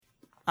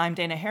I'm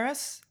Dana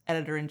Harris,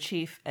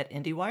 Editor-in-Chief at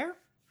Indiewire,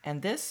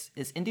 and this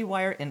is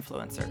Indiewire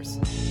Influencers.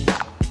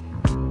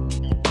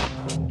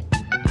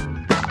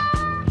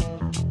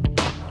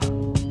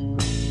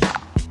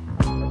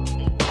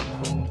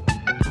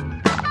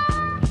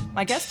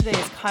 My guest today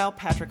is Kyle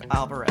Patrick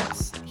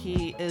Alvarez.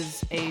 He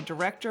is a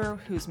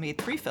director who's made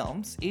 3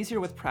 films, Easier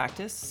with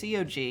Practice,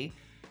 COG,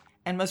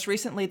 and most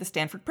recently the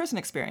Stanford Prison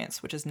Experiment,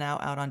 which is now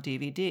out on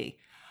DVD.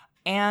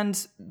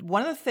 And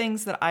one of the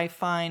things that I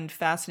find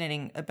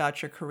fascinating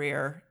about your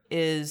career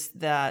is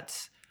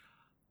that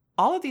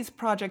all of these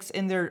projects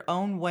in their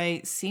own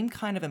way seem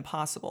kind of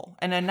impossible.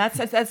 And then that's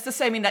to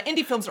say, I mean,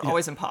 indie films are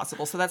always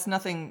impossible, so that's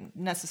nothing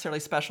necessarily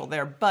special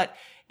there. But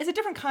it's a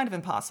different kind of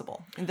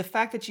impossible. And the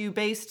fact that you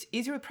based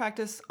Easier with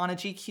Practice on a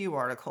GQ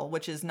article,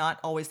 which is not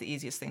always the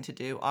easiest thing to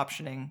do,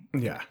 optioning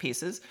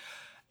pieces.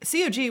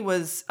 COG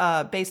was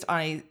based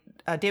on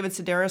a David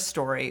Sedaris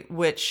story,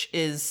 which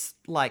is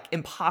like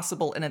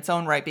impossible in its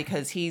own right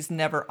because he's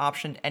never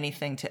optioned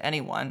anything to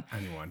anyone.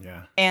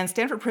 And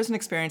Stanford Prison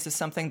Experiment is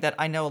something that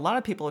I know a lot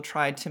of people have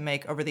tried to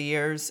make over the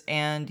years,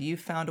 and you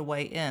found a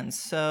way in.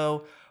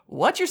 So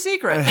what's your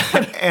secret?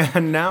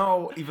 And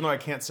now, even though I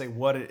can't say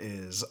what it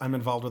is, I'm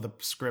involved with a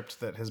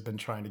script that has been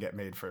trying to get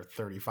made for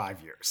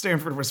 35 years.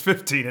 Stanford was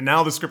 15, and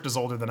now the script is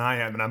older than I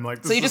am, and I'm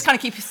like, so you just kind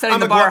of keep setting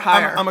the bar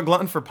higher. I'm a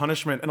glutton for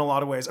punishment in a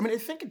lot of ways. I mean, I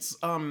think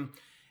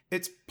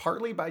it's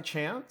partly by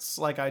chance.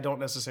 Like, I don't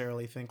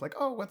necessarily think like,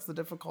 oh, what's the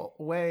difficult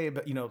way?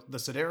 But, you know, the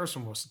Sedaris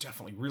one was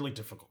definitely really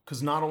difficult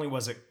because not only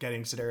was it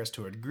getting Sedaris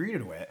to agree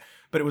to it,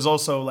 but it was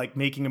also like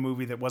making a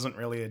movie that wasn't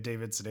really a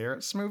David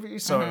Sedaris movie.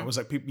 So it was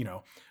like, people, you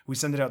know, we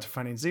send it out to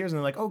financiers and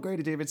they're like, oh, great,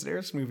 a David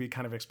Sedaris movie,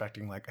 kind of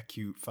expecting like a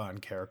cute, fun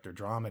character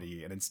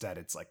dramedy. And instead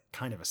it's like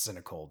kind of a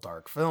cynical,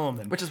 dark film.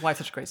 And which is why it's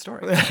such a great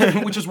story.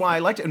 Which is why I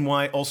liked it, and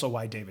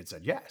why David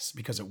said yes,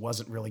 because it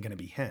wasn't really going to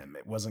be him.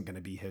 It wasn't going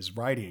to be his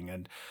writing.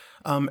 And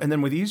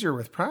then with Easier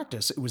with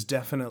Practice, it was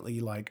definitely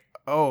like,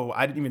 oh,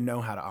 I didn't even know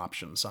how to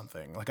option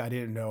something. Like, I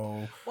didn't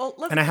know. Well,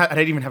 I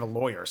didn't even have a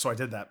lawyer, so I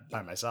did that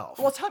by myself.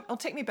 Well,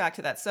 take me back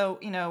to that. So,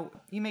 you know,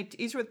 you made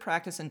Easier with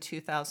Practice in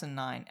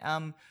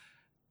 2009.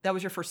 That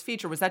was your first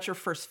feature. Was that your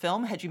first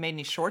film? Had you made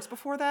any shorts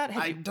before that?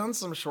 I'd done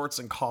some shorts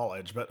in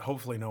college, but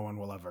hopefully no one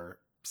will ever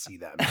see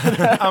them.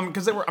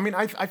 Because they were, I mean,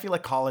 I feel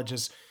like college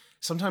is,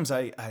 sometimes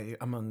I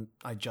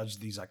judge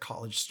these like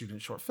college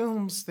student short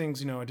films things,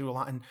 you know, I do a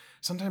lot. And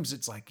sometimes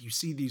it's like, you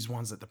see these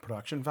ones that the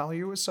production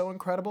value is so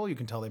incredible. You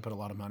can tell they put a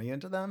lot of money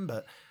into them,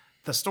 but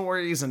the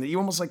stories, and you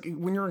almost like,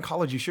 when you're in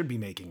college, you should be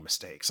making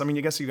mistakes. I mean,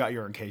 I guess you got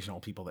your occasional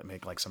people that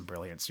make like some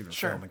brilliant student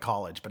film in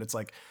college, but it's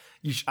like,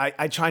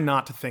 I try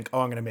not to think,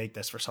 oh, I'm going to make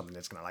this for something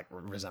that's going to like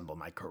resemble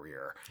my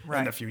career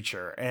in the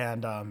future.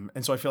 And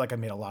so I feel like I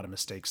made a lot of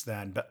mistakes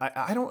then, but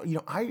I don't, you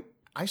know,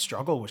 I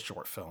struggle with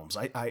short films.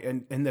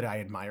 And that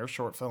I admire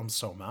short films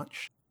so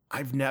much.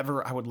 I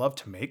would love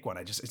to make one.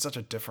 It's such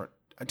a different,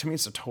 to me,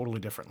 it's a totally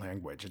different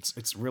language.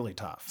 It's really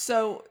tough.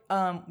 So,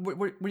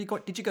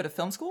 did you go to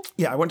film school?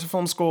 Yeah, I went to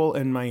film school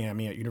in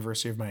Miami at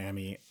University of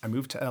Miami. I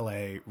moved to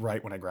LA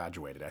right when I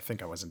graduated. I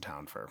think I was in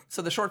town for.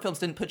 So the short films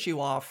didn't put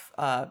you off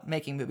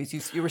making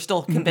movies. You were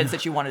still convinced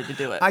that you wanted to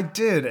do it. I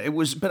did. It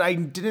was, but I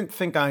didn't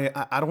think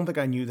I don't think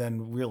I knew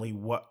then really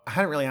I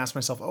hadn't really asked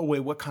myself, oh wait,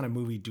 what kind of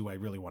movie do I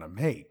really want to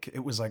make?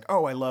 It was like,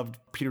 oh, I loved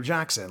Peter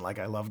Jackson. Like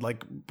I loved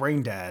like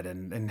Brain Dead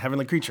and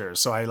Heavenly Creatures.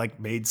 So I like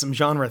made some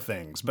genre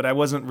things, but I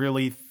wasn't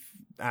really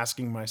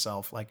asking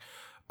myself like,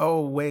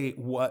 oh wait,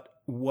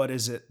 what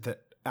is it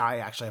that I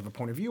actually have a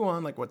point of view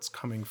on, like what's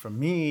coming from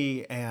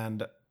me.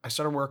 And I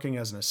started working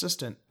as an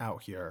assistant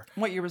out here.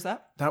 What year was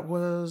that?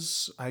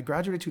 I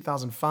graduated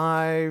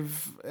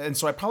 2005, and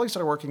so I probably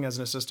started working as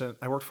an assistant.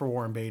 I worked for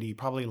Warren Beatty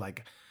probably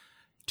like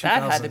 2006.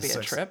 That had to be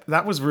a trip.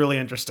 That was really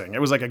interesting.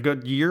 It was like a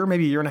good year,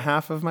 maybe a year and a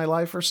half of my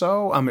life or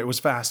so. It was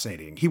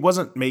fascinating. He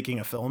wasn't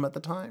making a film at the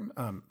time.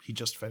 He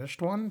just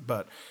finished one,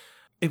 but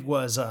it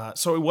was, I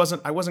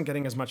wasn't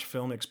getting as much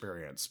film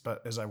experience,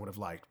 but as I would have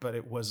liked, but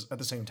it was, at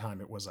the same time,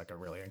 it was like a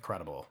really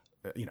incredible,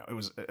 you know,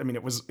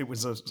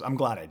 I'm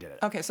glad I did it.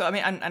 Okay. So, I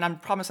mean, and I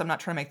promise I'm not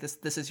trying to make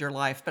this is your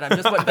life, but I'm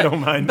just, I don't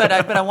mind. But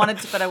I wanted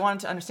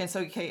to understand. So,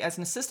 okay, as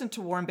an assistant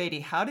to Warren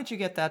Beatty, how did you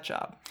get that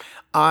job?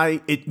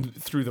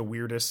 Through the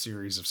weirdest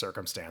series of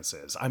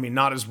circumstances. I mean,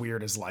 not as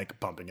weird as like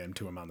bumping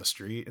into him on the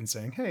street and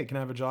saying, hey, can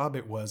I have a job?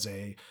 It was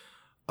a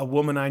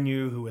woman I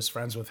knew who was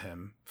friends with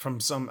him from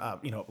some,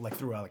 you know, like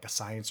through like a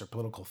science or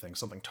political thing,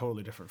 something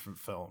totally different from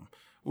film.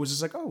 It was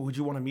just like, oh, would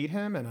you want to meet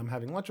him? And I'm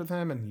having lunch with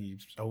him, and he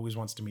always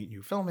wants to meet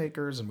new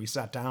filmmakers. And we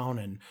sat down,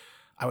 and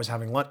I was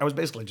having lunch. I was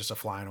basically just a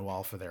fly on a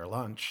wall for their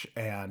lunch.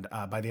 And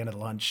by the end of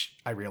the lunch,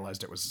 I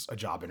realized it was a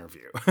job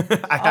interview.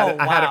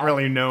 I hadn't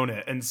really known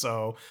it. And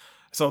so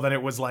then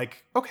it was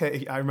like,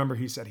 okay, I remember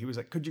he was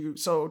like,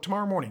 so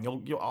tomorrow morning,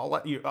 I'll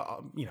let you,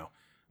 you know,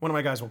 one of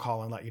my guys will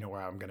call and let you know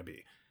where I'm going to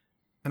be.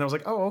 And I was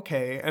like, oh,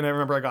 okay. And I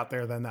remember I got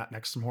there then that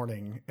next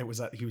morning. It was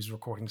that he was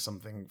recording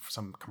something,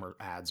 some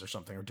ads or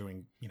something, or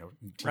doing, you know,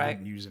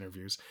 TV news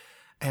interviews.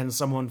 And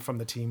someone from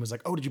the team was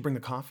like, "Oh, did you bring the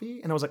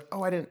coffee?" And I was like,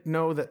 "Oh, I didn't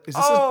know that.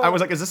 I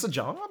was like, "Is this a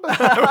job?"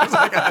 I was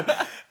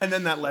like, and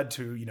then that led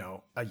to,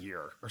 a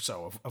year or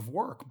so of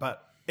work.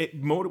 But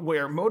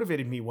where it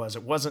motivated me was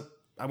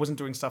I wasn't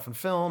doing stuff in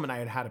film, and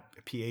I had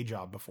a PA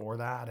job before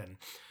that, and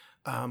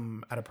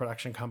at a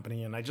production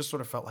company. And I just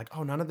sort of felt like,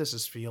 oh, none of this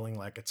is feeling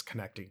like it's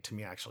connecting to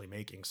me actually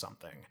making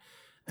something.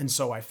 And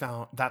so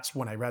that's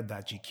when I read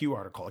that GQ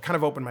article. It kind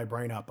of opened my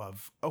brain up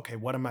of, okay,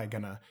 what am I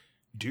going to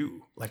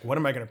do? Like, what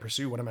am I going to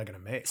pursue? What am I going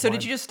to make? So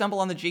did you just stumble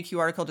on the GQ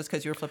article just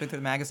because you were flipping through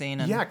the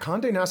magazine? Yeah,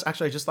 Condé Nast,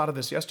 actually, I just thought of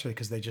this yesterday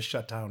because they just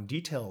shut down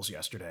Details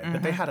yesterday.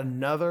 But they had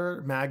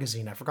another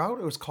magazine, I forgot what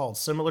it was called,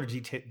 similar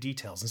to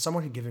Details, and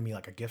someone had given me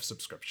like a gift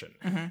subscription.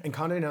 And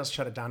Condé Nast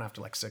shut it down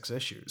after like 6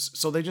 issues.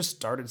 So they just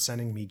started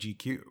sending me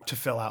GQ to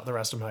fill out the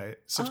rest of my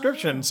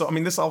subscription. So, I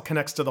mean, this all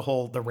connects to the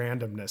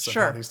randomness of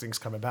how these things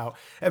come about.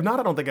 If not,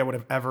 I don't think I would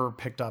have ever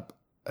picked up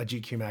a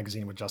GQ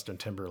magazine with Justin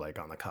Timberlake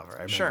on the cover.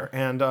 I remember.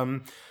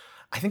 And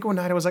I think one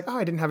night I was like,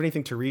 I didn't have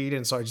anything to read.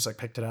 And so I just like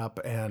picked it up,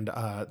 and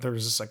there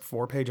was this like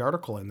 4-page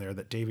article in there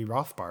that Davy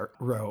Rothbart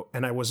wrote.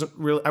 And I was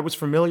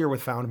familiar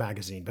with Found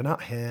magazine, but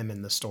not him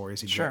and the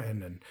stories he'd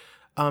written.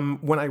 And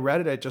when I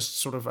read it, I just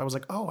sort of, I was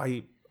like,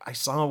 I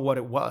saw what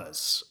it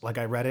was. Like,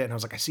 I read it and I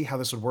was like, I see how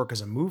this would work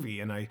as a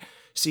movie. And I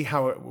see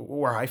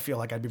where I feel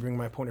like I'd be bringing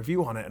my point of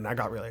view on it. And I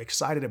got really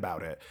excited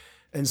about it.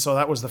 And so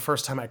that was the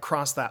first time I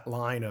crossed that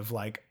line of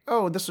like,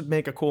 oh, this would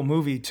make a cool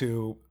movie,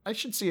 to I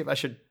should see if I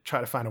should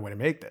try to find a way to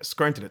make this.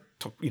 Granted, it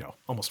took,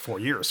 almost 4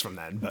 years from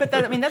then. But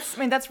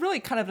that's really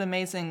kind of an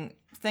amazing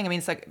thing. I mean,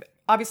 it's like,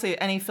 obviously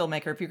any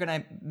filmmaker, if you're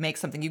going to make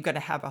something, you've got to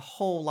have a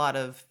whole lot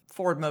of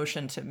forward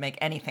motion to make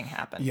anything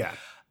happen. Yeah.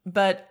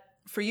 But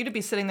for you to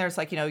be sitting there, it's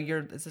like,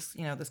 you're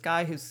this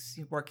guy who's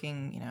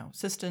working,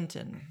 assistant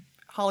and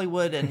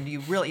Hollywood, and you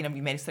really,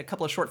 you made a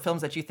couple of short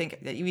films that you think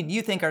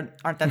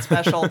aren't that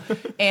special,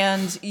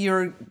 and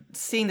you're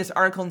seeing this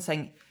article and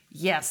saying,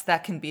 yes,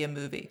 that can be a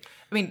movie.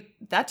 I mean,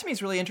 that to me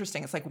is really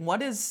interesting. It's like,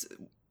 what is,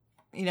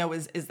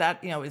 is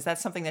that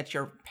something that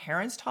your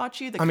parents taught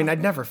you? I mean,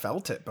 I'd never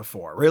felt it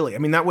before, really. I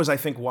mean, that was, I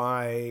think,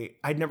 why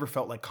I'd never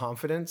felt like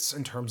confidence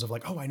in terms of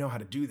like, oh, I know how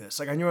to do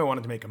this. Like, I knew I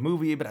wanted to make a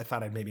movie, but I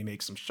thought I'd maybe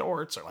make some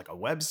shorts or like a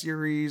web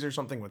series or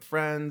something with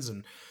friends,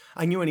 and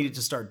I knew I needed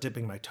to start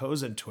dipping my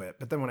toes into it.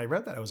 But then when I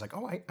read that, I was like,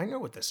 oh, I know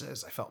what this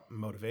is. I felt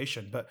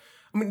motivation. But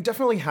I mean,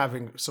 definitely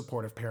having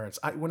supportive parents.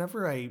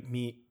 Whenever I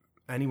meet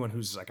anyone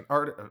who's like an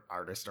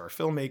artist or a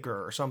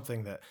filmmaker or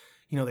something that,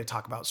 they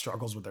talk about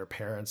struggles with their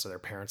parents or their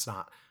parents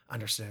not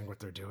understanding what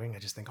they're doing, I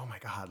just think, oh my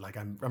God, like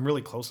I'm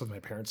really close with my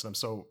parents, and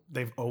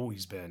they've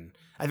always been,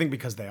 I think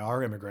because they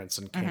are immigrants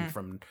and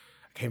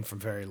came from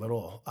very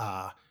little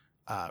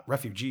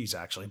refugees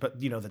actually, but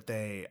that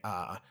they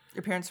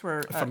your parents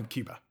were from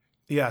Cuba.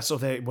 Yeah, so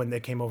when they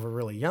came over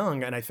really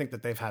young, and I think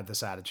that they've had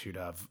this attitude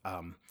of,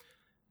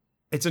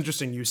 it's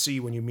interesting, you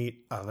see when you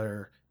meet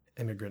other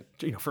immigrant,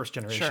 first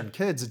generation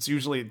kids, it's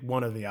usually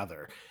one or the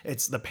other.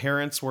 It's the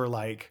parents were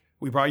like,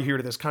 we brought you here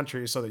to this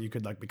country so that you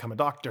could like become a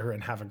doctor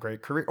and have a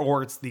great career,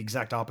 or it's the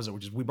exact opposite,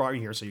 which is we brought you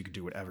here so you could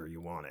do whatever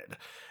you wanted.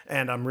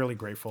 And I'm really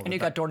grateful. And you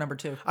got door number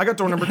 2. I got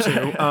door number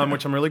 2,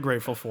 which I'm really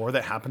grateful for.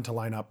 That happened to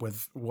line up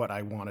with what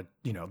I wanted,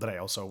 that I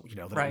also,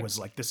 that it was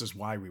like, this is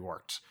why we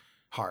worked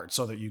hard,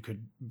 so that you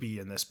could be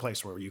in this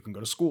place where you can go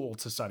to school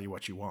to study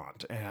what you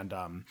want. And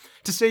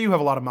to say you have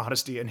a lot of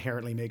modesty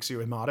inherently makes you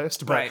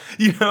immodest, but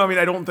I mean,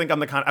 I don't think I'm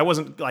the kind, I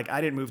wasn't like,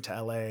 I didn't move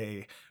to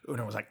LA when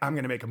I was like, I'm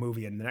going to make a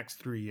movie in the next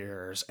 3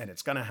 years and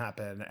it's going to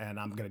happen and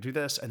I'm going to do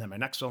this. And then my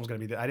next film's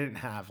going to be I didn't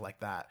have like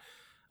that.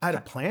 I had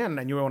a plan and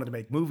I knew I wanted to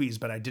make movies,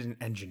 but I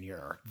didn't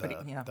engineer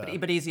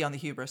but easy on the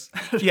hubris.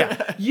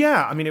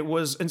 Yeah. I mean, it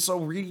was, and so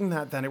reading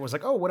that, then it was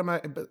like, oh, what am I,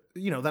 but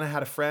then I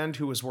had a friend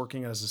who was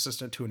working as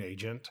assistant to an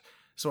agent.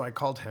 So I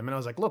called him and I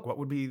was like, look,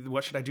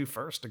 what should I do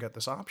first to get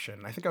this option?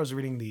 And I think I was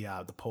reading the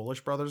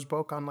Polish Brothers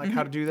book on like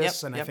how to do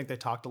this. I think they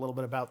talked a little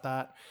bit about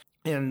that.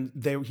 And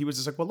he was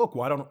just like, well, look,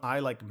 why don't I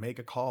like make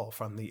a call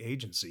from the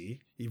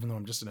agency, even though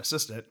I'm just an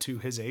assistant, to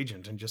his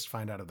agent and just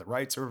find out if the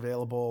rights are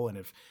available and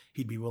if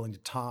he'd be willing to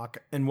talk.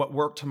 And what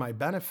worked to my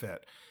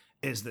benefit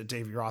is that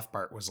Davy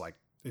Rothbart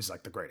is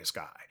like the greatest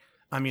guy.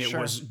 I mean, it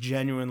was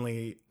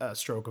genuinely a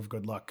stroke of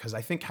good luck, because I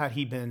think had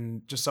he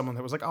been just someone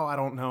that was like, oh, I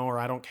don't know, or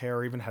I don't care,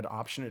 or even had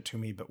optioned it to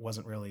me, but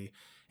wasn't really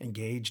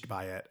engaged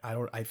by it,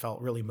 I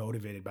felt really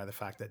motivated by the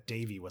fact that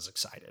Davey was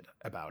excited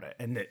about it.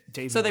 And that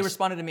Davey they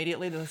responded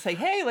immediately to say,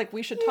 hey, like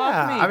we should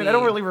talk maybe. I mean, I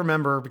don't really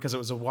remember because it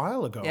was a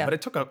while ago, but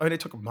it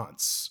took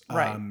months.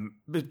 Right.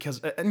 Because,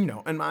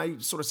 and I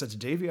sort of said to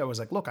Davey, I was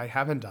like, look, I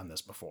haven't done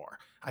this before.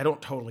 I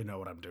don't totally know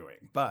what I'm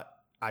doing, but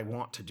I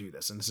want to do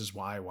this, and this is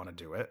why I want to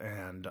do it.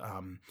 And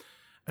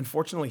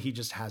unfortunately, he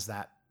just has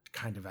that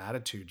kind of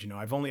attitude.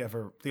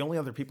 The only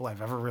other people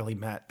I've ever really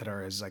met that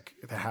are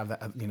that have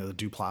that, the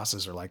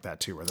Duplases are like that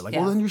too, where they're like,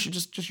 well, then you should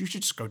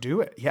just go do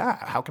it. Yeah.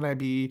 How can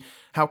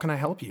I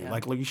help you? Yeah.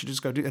 Like, you should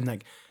just go do it. And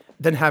like,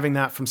 then having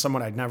that from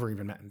someone I'd never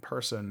even met in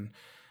person,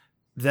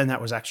 then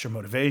that was extra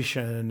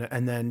motivation.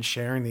 And then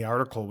sharing the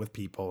article with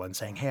people and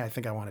saying, hey, I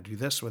think I want to do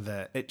this with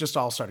it. It just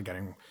all started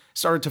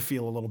to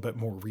feel a little bit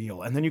more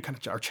real. And then you kind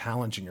of are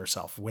challenging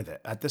yourself with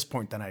it. At this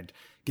point, then I'd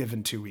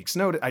given 2 weeks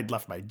notice. I'd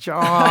left my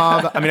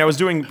job. I mean, I was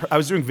doing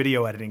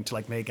video editing to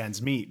like make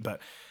ends meet,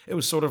 but it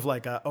was sort of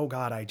like, oh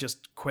God, I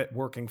just quit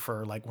working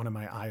for like one of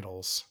my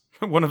idols.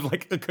 One of one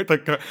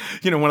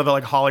of the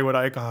like Hollywood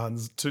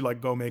icons to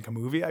like go make a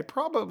movie. I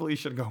probably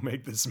should go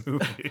make this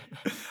movie.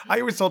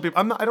 I always tell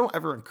people I don't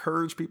ever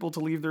encourage people to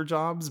leave their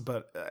jobs,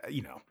 but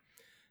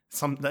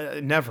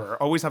never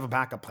always have a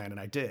backup plan. And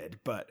I did,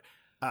 but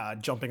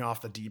jumping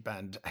off the deep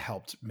end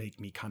helped make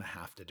me kind of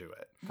have to do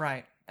it.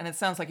 Right. And it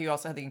sounds like you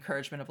also had the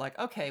encouragement of like,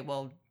 okay,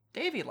 well,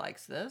 Davey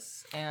likes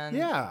this. And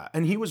yeah.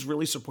 And he was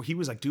really supportive. He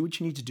was like, do what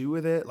you need to do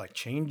with it. Like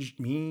change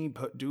me,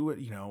 do it,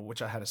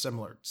 which I had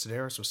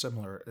Sedaris was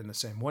similar in the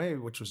same way,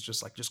 which was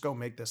just like, just go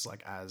make this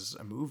like as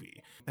a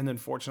movie. And then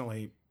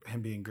fortunately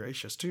him being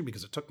gracious too,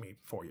 because it took me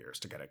 4 years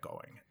to get it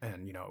going.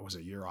 And, it was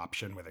a year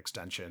option with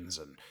extensions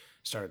and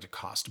started to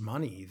cost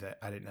money that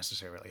I didn't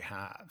necessarily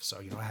have. So,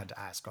 I had to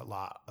ask a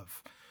lot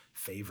of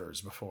favors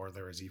before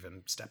there was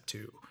even step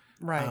 2.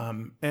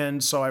 Right.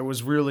 And so I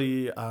was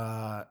really,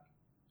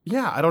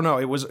 yeah, I don't know.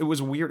 It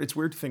was weird. It's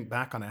weird to think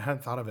back on it. I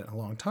hadn't thought of it in a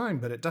long time,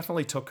 but it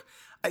definitely took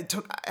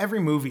every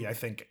movie. I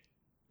think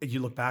you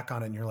look back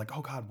on it and you're like,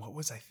 oh God, what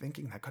was I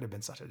thinking? That could have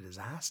been such a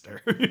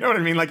disaster. You know what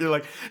I mean? Like, you're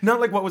like, not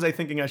like, what was I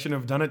thinking? I shouldn't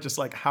have done it. Just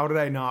like, how did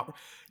I not?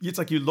 It's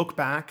like you look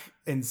back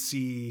and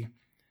see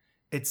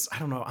I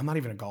don't know. I'm not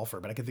even a golfer,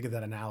 but I can think of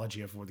that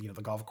analogy of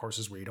the golf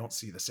courses where you don't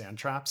see the sand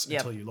traps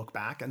until you look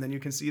back and then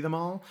you can see them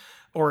all,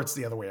 or it's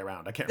the other way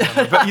around. I can't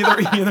remember, but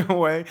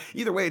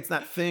either way, it's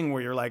that thing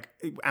where you're like,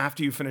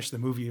 after you finish the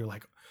movie, you're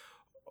like,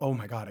 oh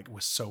my God, it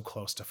was so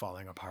close to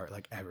falling apart,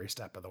 like every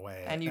step of the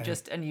way.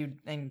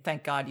 And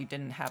thank God you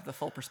didn't have the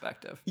full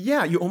perspective.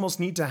 Yeah, you almost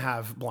need to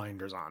have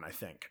blinders on, I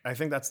think.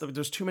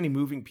 There's too many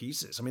moving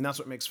pieces. I mean, that's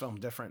what makes film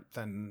different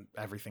than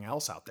everything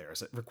else out there,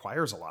 is it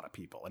requires a lot of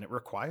people, and it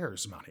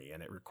requires money,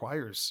 and it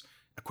requires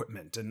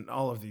equipment, and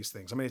all of these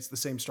things. I mean, it's the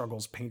same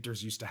struggles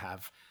painters used to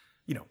have,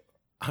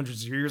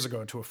 hundreds of years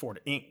ago to afford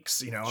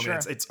inks. I mean,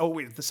 it's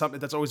always something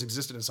that's always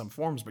existed in some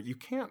forms, but you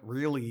can't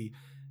really,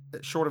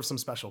 short of some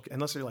special,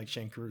 unless you're like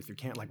Shane Carruth, you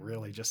can't like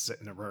really just sit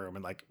in a room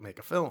and like make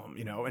a film,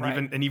 and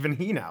right. even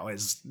he now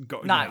is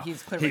going.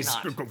 He's clearly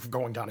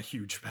going down a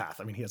huge path.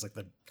 I mean, he has like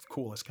the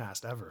coolest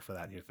cast ever for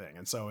that new thing,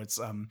 and so it's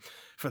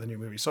for the new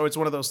movie. So it's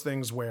one of those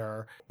things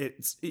where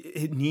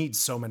it needs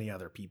so many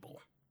other people.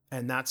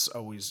 And that's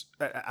always,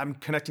 I'm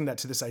connecting that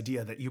to this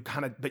idea that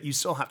but you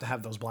still have to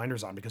have those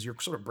blinders on because you're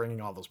sort of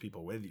bringing all those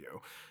people with you.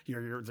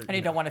 And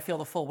you don't want to feel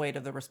the full weight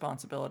of the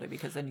responsibility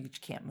because then you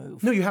can't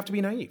move. No, you have to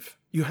be naive.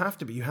 You have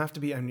to be.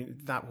 I mean,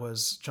 that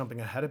was jumping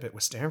ahead a bit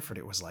with Stanford.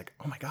 It was like,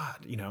 oh my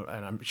God, and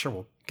I'm sure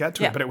we'll get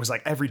to it, but it was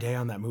like every day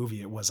on that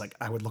movie, it was like,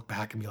 I would look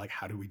back and be like,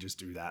 how do we just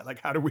do that? Like,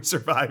 how do we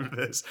survive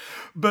this?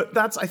 But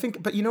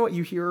but you know what,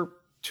 you hear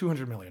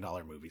 $200 million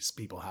movies,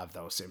 people have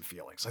those same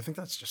feelings. I think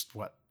that's just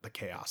what the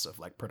chaos of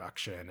like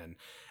production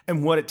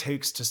and what it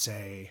takes to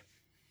say,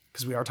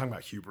 because we are talking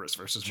about hubris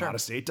versus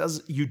modesty.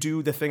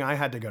 The thing I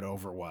had to get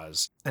over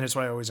was, and it's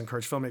why I always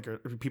encourage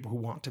people who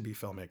want to be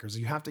filmmakers,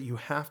 you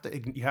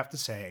have to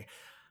say,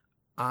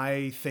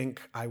 I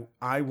think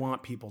I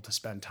want people to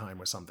spend time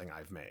with something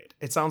I've made.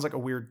 It sounds like a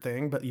weird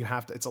thing, but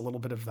it's a little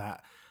bit of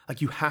that. Like,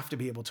 you have to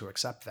be able to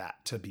accept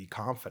that to be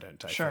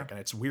confident, I think. And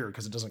it's weird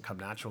because it doesn't come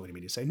naturally to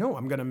me to say, no,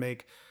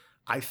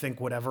 I think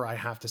whatever I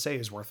have to say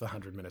is worth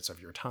 100 minutes of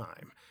your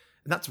time.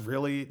 And that's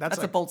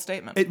like, a bold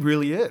statement. It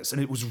really is.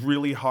 And it was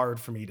really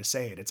hard for me to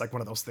say it. It's like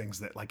one of those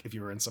things that, like, if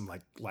you were in some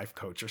like life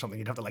coach or something,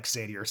 you'd have to like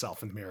say to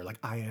yourself in the mirror, like,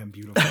 I am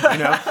beautiful,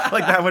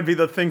 like that would be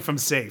the thing from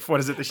Safe.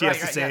 What is it that she has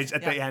to say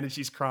at the end and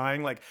she's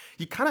crying? Like,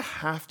 you kind of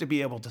have to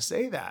be able to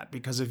say that,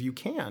 because if you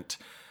can't,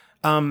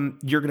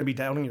 you're going to be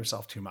doubting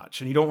yourself too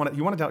much. And you want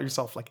to doubt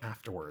yourself like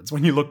afterwards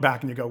when you look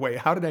back and you go, wait,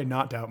 how did I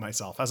not doubt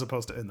myself, as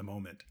opposed to in the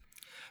moment?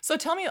 So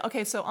tell me,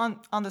 okay, so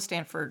on the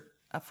Stanford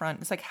front,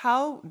 it's like,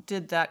 how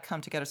did that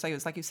come together? So it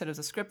was, like you said, it was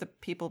a script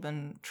that people have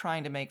been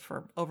trying to make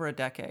for over a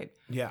decade.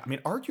 Yeah. I mean,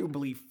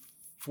 arguably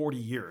 40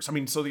 years. I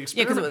mean, so the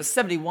experiment... Yeah, because it was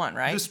 71,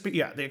 right?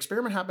 The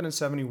experiment happened in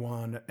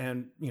 71.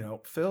 And,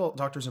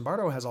 Dr.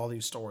 Zimbardo has all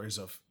these stories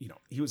of,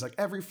 he was like,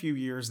 every few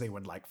years they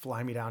would like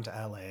fly me down to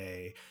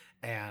LA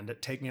and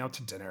take me out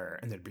to dinner,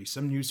 and there'd be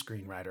some new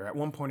screenwriter. At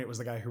one point, it was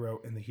the guy who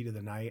wrote In the Heat of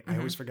the Night. Mm-hmm. I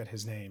always forget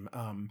his name.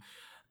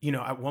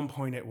 At one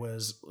point it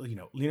was,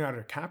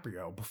 Leonardo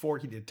DiCaprio before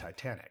he did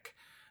Titanic.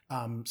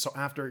 So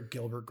after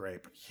Gilbert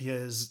Grape,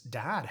 his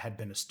dad had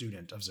been a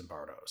student of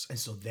Zimbardo's. And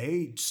so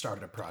they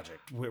started a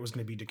project where it was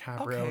going to be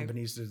DiCaprio and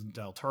Benicio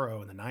del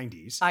Toro in the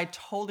 90s. I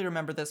totally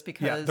remember this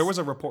because... there was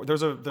a report.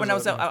 When I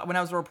was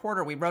a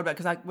reporter, we wrote about it,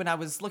 because when I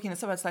was looking at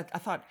this, I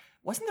thought,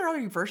 wasn't there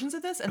other versions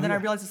of this? And then I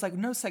realized it's like,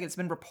 no, second, it's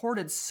been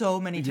reported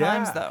so many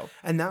times, though.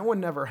 And that one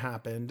never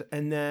happened.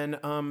 And then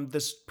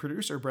this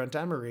producer, Brent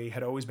Emery,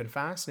 had always been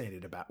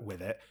fascinated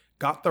with it.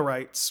 Got the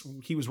rights.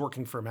 He was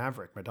working for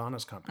Maverick,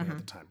 Madonna's company at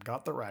the time.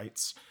 Got the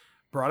rights,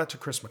 brought it to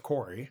Chris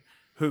McQuarrie,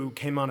 who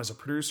came on as a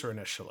producer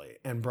initially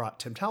and brought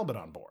Tim Talbot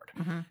on board.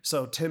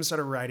 So Tim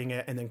started writing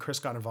it, and then Chris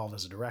got involved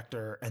as a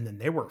director, and then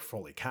they were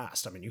fully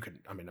cast. I mean,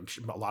 I'm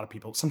sure a lot of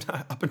people,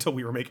 sometimes up until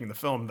we were making the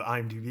film, the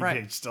IMDb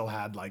page still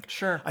had like,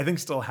 I think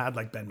still had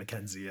like Ben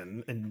McKenzie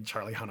and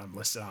Charlie Hunnam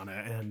listed on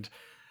it.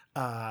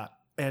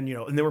 And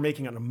they were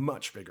making it on a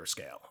much bigger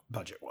scale,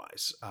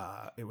 budget-wise.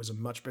 It was a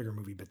much bigger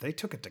movie, but they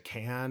took it to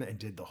Cannes and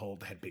did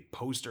they had big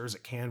posters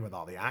at Cannes with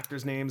all the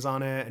actors' names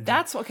on it. And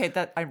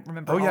that I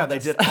remember. Oh, yeah, they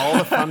did all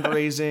the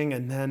fundraising.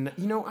 And then,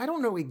 I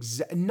don't know,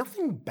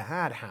 nothing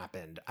bad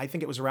happened. I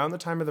think it was around the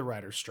time of the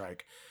writer's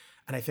strike.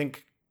 And I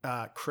think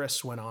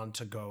Chris went on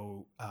to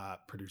go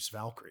produce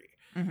Valkyrie.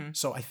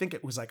 So I think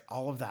it was like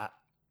all of that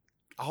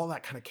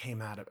kind of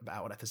came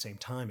about at the same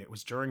time. It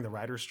was during the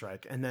writer's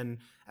strike. And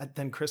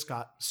then Chris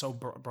got so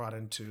brought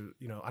into,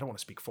 I don't want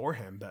to speak for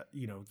him, but,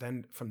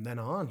 then from then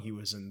on, he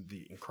was in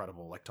the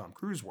incredible, like, Tom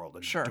Cruise world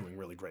and doing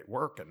really great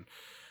work.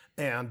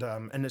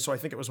 And so I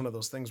think it was one of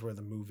those things where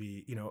the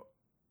movie,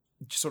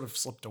 sort of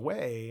slipped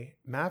away.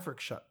 Maverick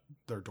shut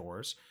their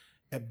doors,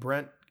 and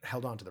Brent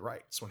held on to the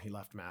rights when he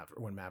left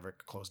when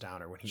Maverick closed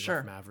down, or when he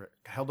left Maverick,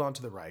 held on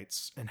to the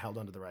rights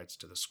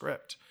to the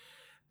script.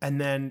 And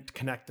then to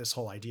connect this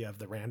whole idea of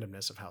the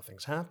randomness of how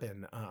things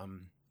happen,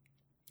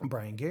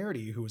 Brian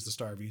Garrity, who was the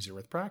star of Easier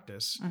with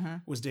Practice,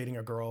 was dating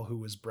a girl who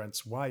was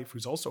Brent's wife,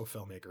 who's also a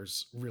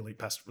filmmaker's really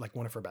best, like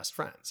one of her best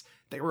friends.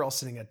 They were all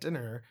sitting at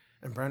dinner,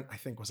 and Brent, I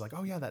think, was like,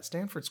 "Oh yeah, that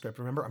Stanford script.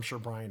 Remember, I'm sure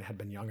Brian had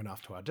been young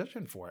enough to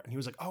audition for it." And he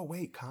was like, "Oh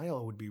wait,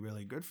 Kyle would be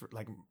really good for,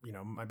 like,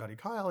 my buddy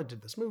Kyle, I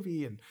did this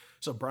movie." And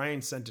so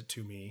Brian sent it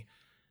to me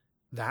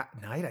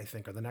that night, I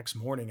think, or the next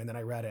morning. And then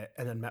I read it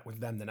and then met with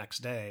them the next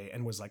day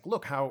and was like,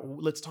 look,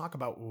 let's talk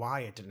about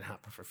why it didn't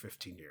happen for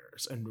 15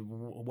 years and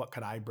what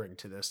could I bring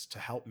to this to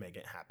help make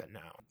it happen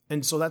now.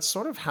 And so that's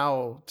sort of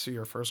how, to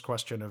your first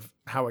question of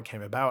how it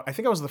came about, I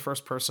think I was the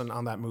first person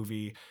on that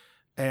movie.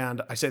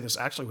 And I say this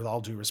actually with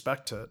all due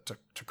respect to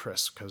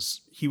Chris,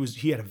 because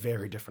he had a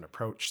very different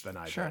approach than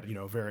I did,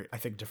 very, I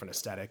think, different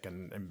aesthetic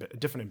and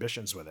different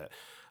ambitions with it.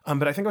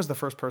 But I think I was the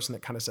first person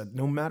that kind of said,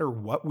 no matter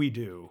what we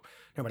do,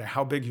 no matter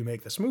how big you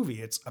make this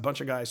movie, it's a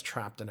bunch of guys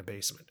trapped in a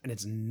basement, and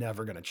it's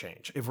never going to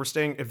change. If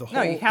the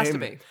whole it has to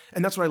be.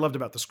 And that's what I loved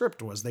about the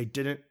script was they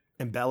didn't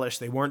embellish.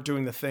 They weren't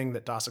doing the thing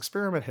that Das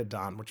Experiment had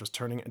done, which was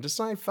turning it into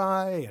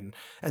sci-fi. And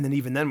then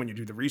even then, when you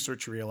do the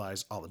research, you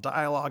realize all the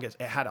dialogue,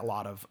 it had a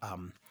lot of,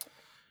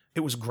 it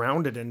was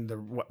grounded in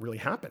what really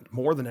happened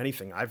more than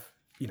anything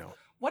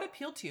What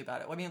appealed to you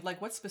about it? I mean,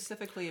 like, what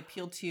specifically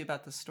appealed to you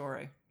about the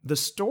story? The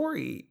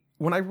story,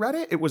 when I read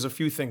it, it was a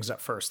few things at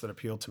first that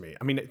appealed to me.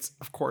 I mean, it's,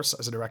 of course,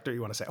 as a director,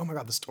 you want to say, oh my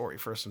God, the story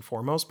first and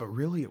foremost, but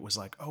really it was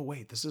like, oh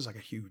wait, this is like a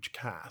huge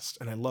cast,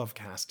 and I love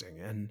casting,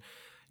 and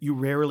you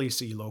rarely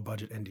see low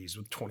budget indies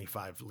with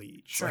 25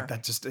 leads. Like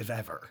that, just, if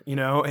ever,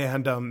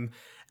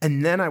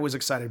 and then I was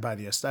excited by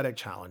the aesthetic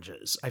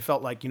challenges. I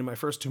felt like, my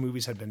first two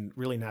movies had been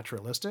really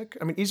naturalistic.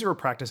 I mean, Easier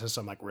Practice has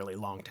some like really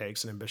long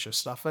takes and ambitious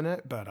stuff in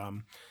it, but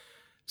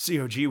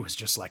COG was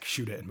just like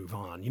shoot it and move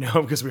on,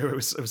 because it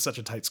was such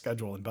a tight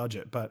schedule and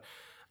budget. But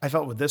I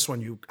felt with this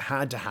one, you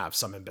had to have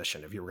some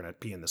ambition if you were going to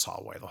be in this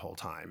hallway the whole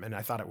time. And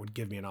I thought it would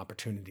give me an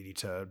opportunity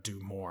to do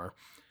more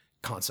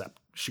concept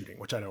shooting,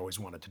 which I'd always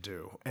wanted to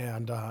do.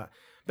 And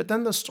but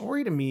then the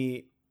story to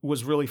me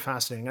was really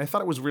fascinating. I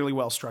thought it was really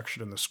well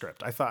structured in the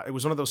script. I thought it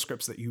was one of those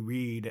scripts that you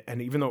read,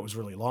 and even though it was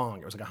really long,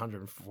 it was like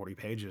 140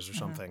 pages or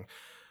something.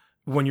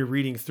 When you're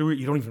reading through it,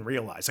 you don't even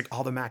realize like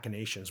all the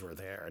machinations were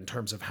there in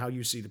terms of how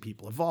you see the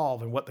people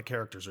evolve and what the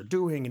characters are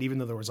doing. And even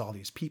though there was all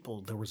these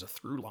people, there was a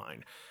through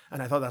line.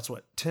 And I thought that's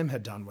what Tim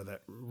had done with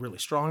it really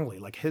strongly.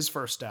 Like his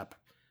first step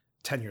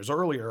 10 years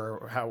earlier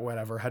or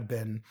whatever had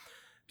been,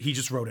 he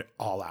just wrote it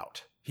all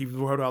out. He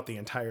wrote out the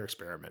entire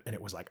experiment, and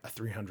it was like a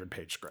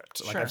 300-page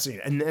script. Like I've seen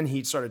it. And then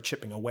he started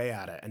chipping away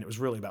at it, and it was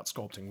really about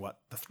sculpting what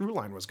the through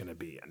line was going to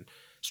be and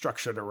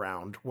structured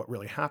around what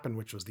really happened,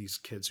 which was these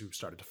kids who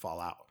started to fall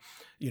out,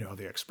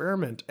 the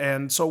experiment.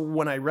 And so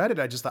when I read it,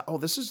 I just thought, oh,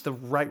 this is the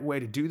right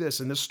way to do this.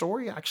 And the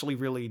story actually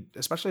really,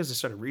 especially as I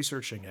started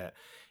researching it,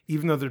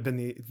 even though there'd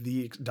been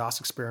the Das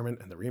Experiment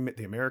and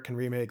the American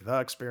remake, The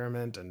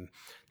Experiment, and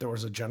there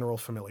was a general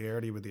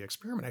familiarity with the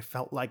experiment, I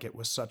felt like it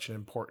was such an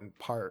important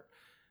part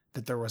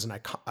that there was an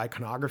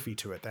iconography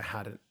to it that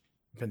hadn't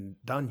been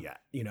done yet,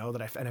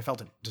 and I felt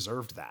it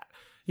deserved that.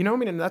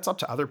 And that's up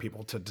to other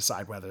people to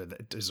decide whether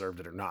it deserved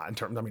it or not.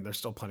 There's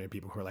still plenty of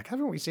people who are like,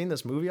 haven't we seen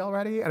this movie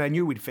already? And I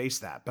knew we'd face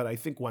that, but I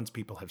think once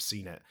people have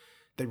seen it,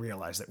 they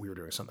realize that we were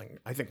doing something,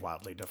 I think,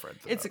 wildly different.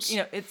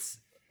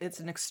 It's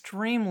an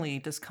extremely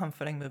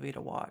discomforting movie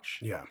to watch.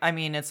 Yeah. I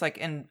mean, it's like,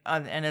 and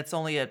it's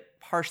only a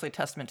partially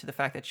testament to the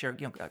fact that you're,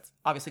 it's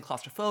obviously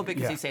claustrophobic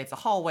because you say it's a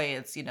hallway.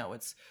 It's,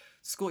 it's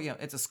school,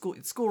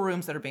 it's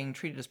schoolrooms that are being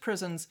treated as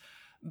prisons,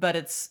 but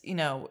it's,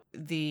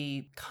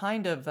 the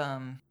kind of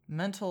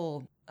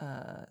mental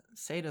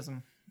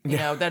sadism,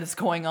 that is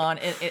going on.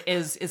 It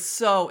is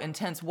so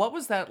intense. What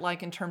was that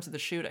like in terms of the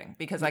shooting?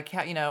 Because I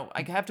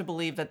have to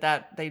believe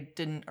that they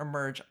didn't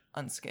emerge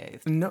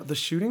unscathed. No, the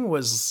shooting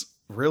was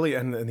Really,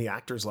 and the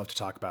actors love to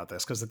talk about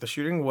this because the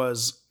shooting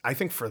was, I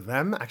think for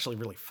them, actually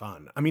really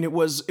fun. I mean, it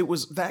was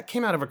that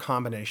came out of a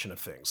combination of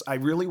things. I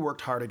really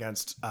worked hard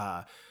against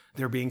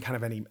there being kind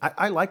of any,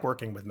 I like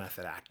working with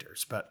method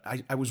actors, but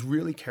I was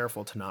really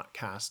careful to not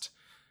cast,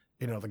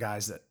 the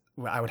guys that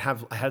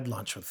I had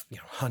lunch with,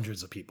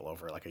 hundreds of people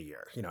over like a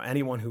year,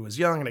 anyone who was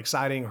young and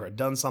exciting or had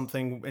done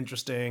something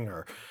interesting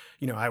or,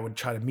 I would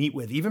try to meet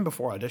with even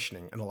before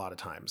auditioning and a lot of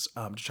times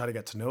to try to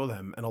get to know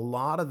them. And a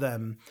lot of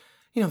them,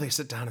 they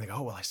sit down and they go,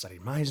 oh, well, I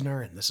studied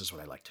Meisner and this is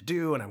what I like to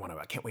do. And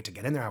I can't wait to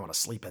get in there. I want to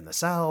sleep in the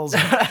cells.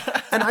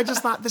 And I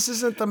just thought, this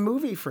isn't the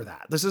movie for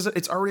that.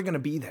 It's already going to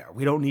be there.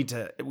 We don't need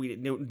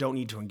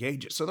to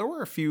engage it. So there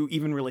were a few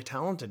even really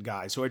talented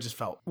guys who I just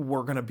felt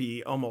were going to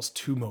be almost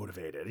too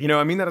motivated.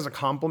 I mean that as a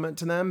compliment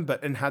to them,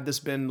 and had this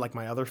been like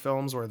my other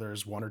films where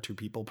there's 1 or 2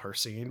 people per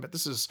scene, but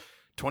this is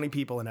 20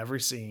 people in every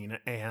scene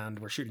and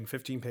we're shooting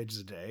 15 pages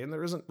a day and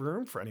there isn't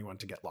room for anyone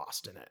to get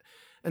lost in it.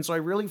 And so I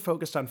really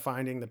focused on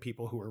finding the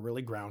people who were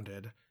really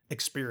grounded,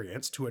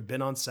 experienced, who had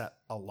been on set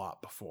a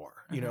lot before.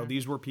 Mm-hmm.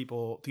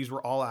 These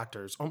were all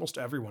actors, almost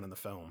everyone in the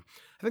film.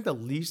 I think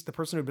the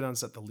person who'd been on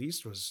set the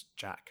least was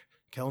Jack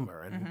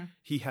Kilmer. And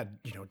he had,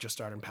 just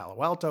started in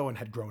Palo Alto and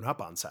had grown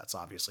up on sets,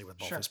 obviously, with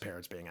both his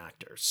parents being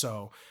actors.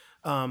 So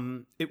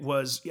everyone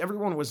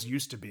was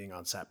used to being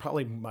on set,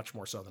 probably much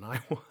more so than I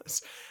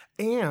was.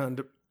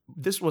 And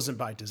this wasn't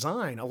by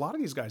design. A lot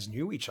of these guys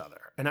knew each other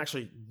and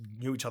actually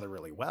knew each other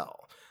really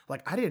well.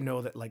 Like, I didn't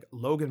know that like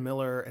Logan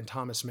Miller and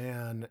Thomas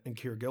Mann and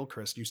Keir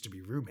Gilchrist used to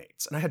be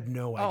roommates. And I had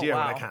no idea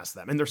when I cast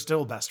them. And they're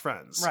still best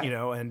friends,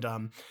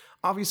 and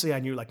obviously I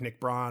knew like Nick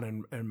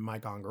Braun and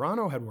Mike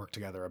Angarano had worked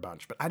together a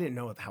bunch, but I didn't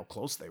know how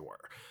close they were.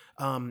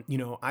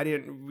 I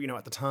didn't,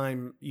 at the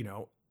time,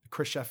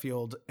 Chris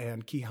Sheffield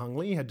and Ki Hung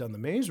Lee had done The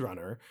Maze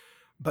Runner,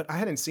 but I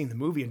hadn't seen the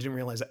movie and didn't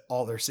realize that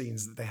all their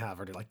scenes that they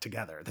have are like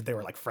together, that they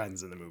were like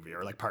friends in the movie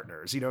or like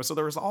partners, so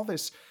there was all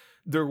this,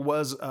 there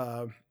was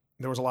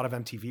a lot of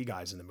MTV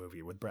guys in the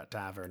movie with Brett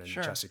Davern and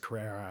Jesse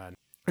Carrera.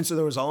 And so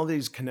there was all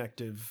these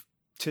connective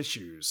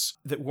tissues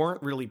that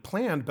weren't really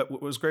planned, but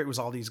what was great was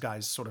all these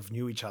guys sort of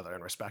knew each other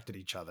and respected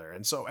each other.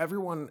 And so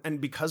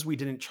and because we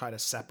didn't try to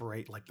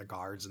separate like the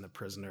guards and the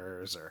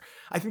prisoners, or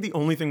I think the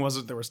only thing was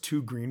that there was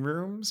 2 green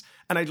rooms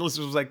and I just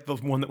was like the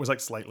one that was like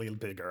slightly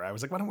bigger. I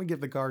was like, why don't we give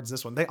the guards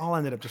this one? They all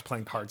ended up just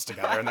playing cards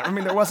together. And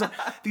there wasn't,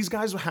 these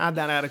guys had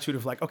that attitude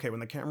of like, okay,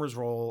 when the cameras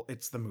roll,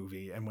 it's the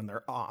movie. And when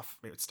they're off,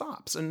 it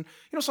stops. And,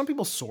 some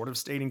people sort of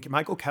stayed in,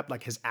 Michael kept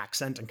like his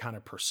accent and kind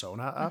of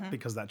persona up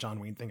because that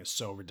John Wayne thing is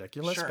so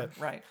ridiculous.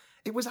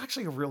 It was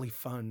actually a really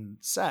fun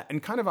set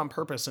and kind of on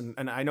purpose.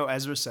 And I know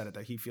Ezra said it,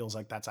 that he feels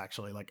like that's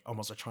actually like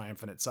almost a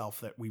triumph in itself,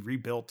 that we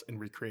rebuilt and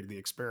recreated the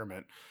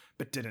experiment,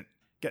 but didn't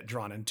get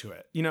drawn into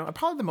it.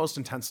 Probably the most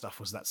intense stuff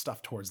was that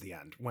stuff towards the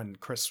end when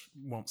Chris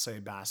won't say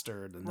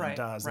bastard and then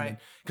does. Right.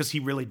 Because he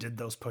really did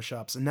those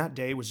push-ups. And that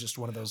day was just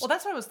one of those. Well,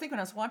 that's what I was thinking when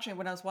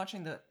I was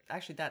watching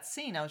that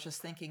scene. I was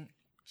just thinking,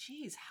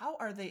 geez, how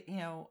are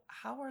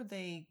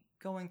they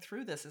going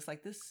through this? It's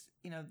like this,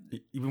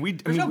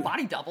 there's no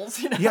body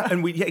doubles, Yeah,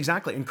 and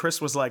exactly. And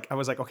Chris was like, I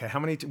was like, okay, how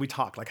many we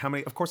talked? Like how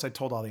many? Of course, I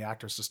told all the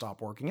actors to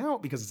stop working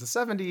out because it's the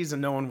 70s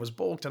and no one was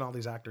bulked, and all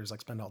these actors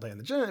like spend all day in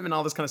the gym and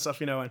all this kind of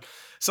stuff, And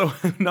so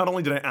not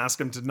only did I ask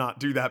him to not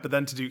do that, but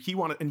then he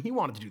wanted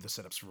to do the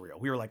sit-ups for real.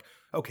 We were like,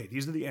 okay,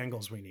 these are the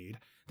angles we need.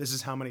 This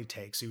is how many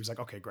takes. He was like,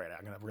 okay, great.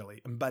 I'm gonna really.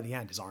 And by the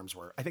end, his arms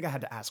were. I think I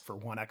had to ask for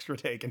 1 extra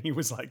take, and he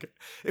was like,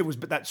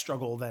 but that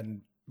struggle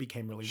then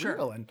became really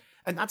real, and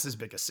that's his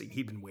biggest scene.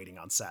 He'd been waiting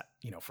on set,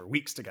 for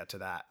weeks to get to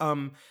that.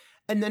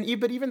 And then,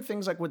 but even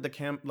things like with the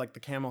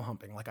camel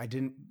humping, like I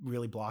didn't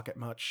really block it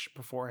much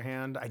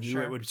beforehand. I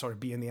knew it would sort of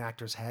be in the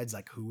actors' heads,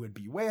 like who would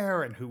be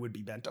where and who would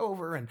be bent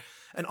over, and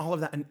all of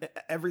that, and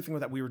everything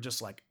with that. We were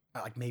just like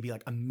maybe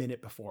like a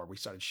minute before we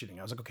started shooting,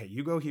 I was like, okay,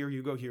 you go here,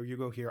 you go here, you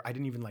go here. I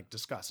didn't even like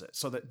discuss it,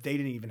 so that they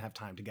didn't even have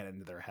time to get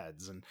into their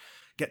heads and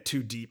get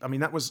too deep. I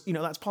mean, that was,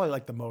 that's probably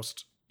like the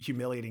most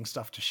humiliating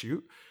stuff to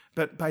shoot.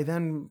 But by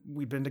then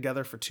we'd been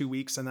together for 2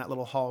 weeks in that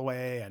little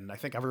hallway, and I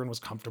think everyone was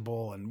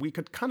comfortable and we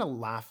could kind of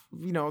laugh.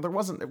 It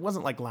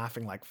wasn't like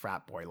laughing like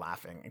frat boy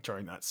laughing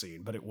during that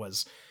scene, but it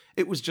was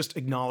just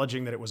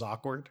acknowledging that it was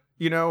awkward,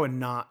 and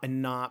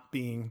not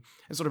being,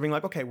 and sort of being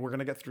like, okay, we're going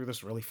to get through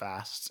this really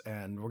fast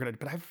and we're going to,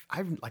 but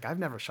I've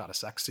never shot a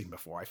sex scene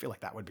before. I feel like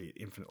that would be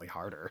infinitely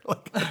harder.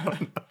 I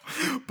don't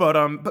know.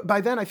 But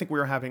by then I think we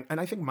were having, and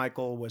I think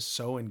Michael was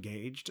so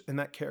engaged in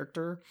that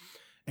character.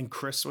 And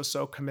Chris was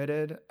so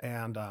committed,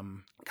 and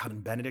God,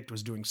 and Benedict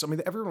was doing so.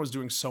 Everyone was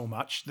doing so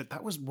much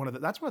that's one of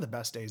the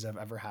best days I've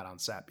ever had on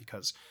set,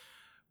 because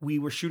we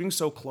were shooting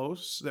so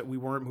close that we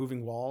weren't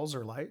moving walls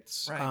or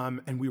lights,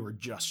 and we were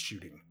just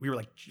shooting. We were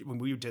like, when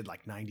we did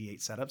like 98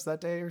 setups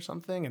that day or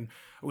something, and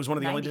it was one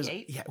of the 98? Only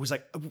days. Yeah, it was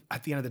like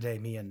at the end of the day,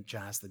 me and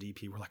Jazz, the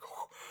DP, were like,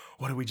 oh,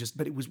 what did we just?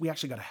 But we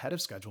actually got ahead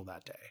of schedule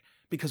that day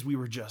because we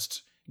were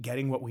just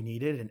getting what we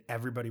needed and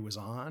everybody was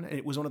on. And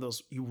it was one of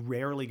those, you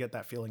rarely get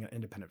that feeling in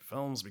independent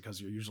films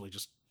because you're usually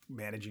just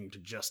managing to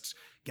just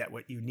get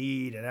what you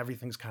need and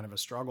everything's kind of a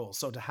struggle.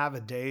 So to have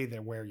a day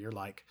there where you're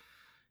like,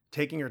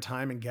 taking your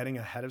time and getting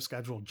ahead of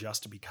schedule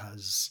just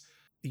because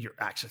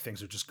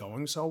things are just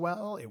going so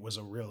well. It was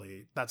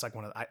that's like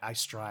I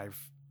strive,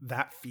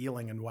 that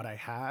feeling and what I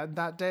had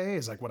that day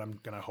is like what I'm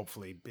going to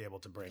hopefully be able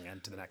to bring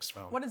into the next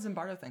film. What did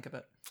Zimbardo think of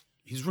it?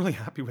 He's really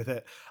happy with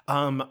it.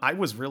 I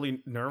was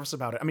really nervous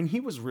about it. I mean, he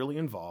was really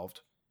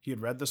involved. He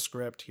had read the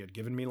script. He had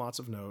given me lots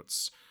of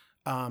notes.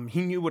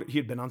 He knew he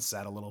had been on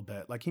set a little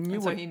bit. Like he knew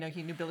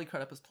he knew Billy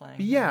Crudup was playing.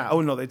 Yeah.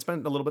 Oh no, they'd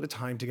spent a little bit of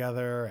time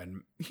together,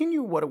 and he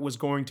knew what it was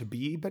going to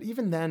be. But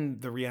even then,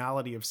 the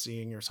reality of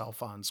seeing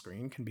yourself on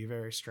screen can be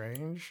very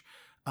strange.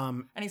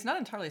 And he's not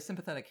entirely a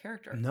sympathetic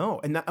character.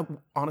 No, and that,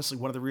 honestly,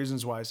 one of the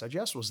reasons why I said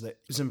yes was that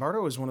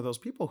Zimbardo is one of those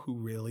people who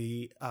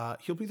really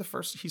he'll be the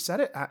first. He said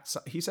it at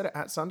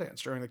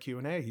Sundance during the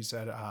Q&A. He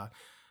said, a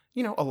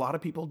lot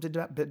of people did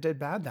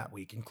bad that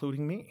week,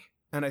 including me.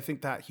 And I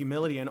think that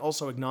humility, and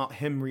also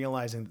him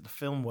realizing that the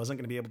film wasn't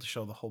going to be able to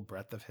show the whole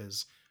breadth of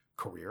his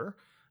career.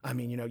 I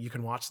mean, you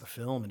can watch the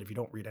film, and if you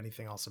don't read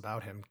anything else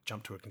about him,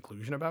 jump to a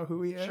conclusion about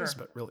who he is. Sure.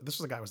 But really, this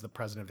was a guy who was the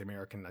president of the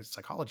American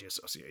Psychology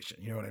Association.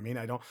 You know what I mean?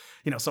 I don't,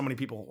 so many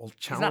people will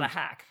challenge. He's not a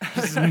hack.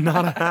 He's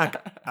not a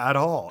hack at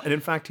all. And in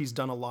fact, he's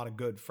done a lot of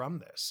good from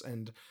this.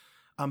 And,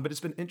 but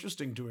it's been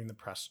interesting doing the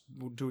press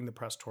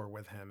tour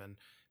with him and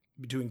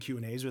doing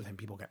Q&As with him.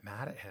 People get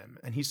mad at him,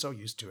 and he's so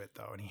used to it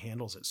though, and he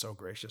handles it so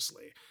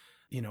graciously.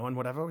 And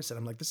what I've always said,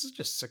 I'm like, this is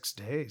just 6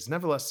 days.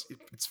 Nevertheless,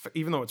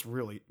 even though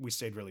we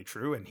stayed really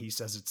true, and he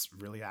says it's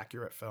really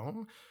accurate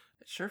film.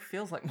 It sure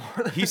feels like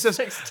more than he says.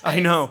 6 days. I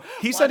know.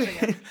 He said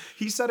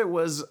it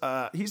was.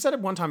 He said at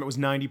one time it was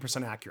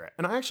 90% accurate,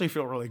 and I actually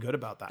feel really good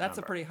about that. That's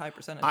number. a pretty high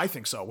percentage. I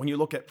think so. When you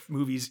look at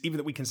movies, even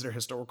that we consider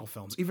historical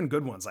films, even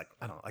good ones like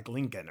like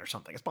Lincoln or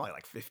something, it's probably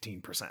like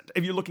 15%.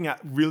 If you're looking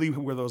at really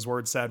where those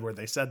words said, where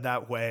they said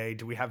that way,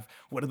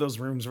 what do those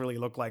rooms really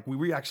look like?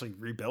 We actually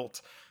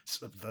rebuilt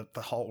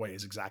the hallway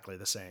is exactly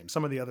the same.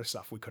 Some of the other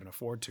stuff we couldn't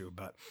afford to,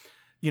 but.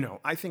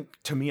 I think,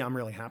 to me, I'm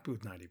really happy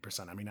with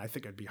 90%. I mean, I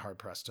think I'd be hard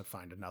pressed to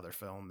find another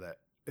film that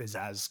is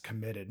as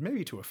committed,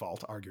 maybe to a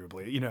fault,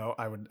 arguably.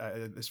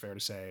 It's fair to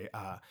say,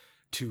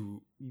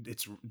 to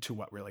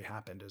what really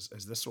happened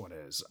as this one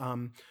is.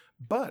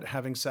 But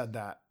having said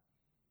that,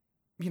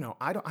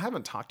 I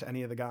haven't talked to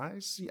any of the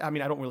guys. I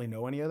mean, I don't really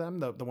know any of them.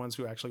 The ones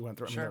who actually went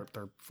through. Sure. I mean,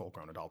 they're full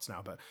grown adults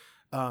now, but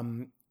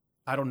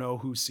I don't know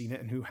who's seen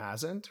it and who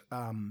hasn't.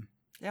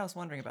 Yeah, I was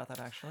wondering about that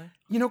actually.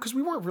 Because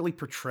we weren't really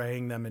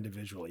portraying them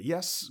individually.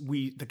 Yes,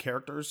 the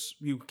characters,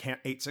 you can't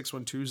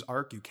 8612's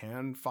arc, you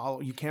can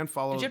follow. Did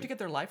you have to get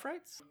their life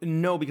rights?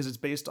 No, because it's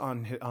based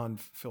on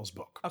Phil's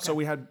book. Okay. So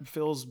we had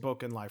Phil's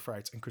book and life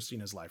rights and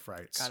Christina's life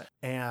rights. Got it.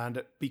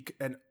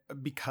 And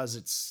because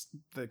it's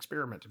the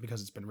experiment,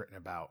 because it's been written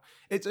about,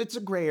 it's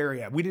a gray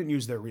area. We didn't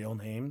use their real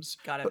names.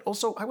 Got it. But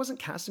also, I wasn't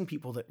casting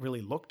people that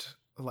really looked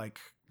like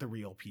the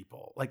real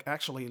people. Like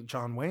actually,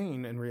 John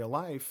Wayne in real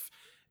life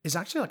is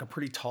actually like a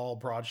pretty tall,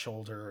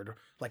 broad-shouldered,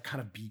 like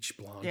kind of beach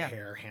blonde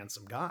hair,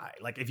 handsome guy.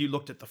 Like if you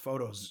looked at the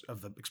photos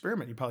of the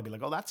experiment, you'd probably be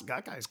like, oh, that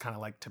guy's kind of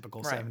like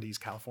typical 70s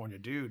California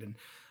dude.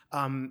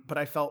 And but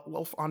I felt,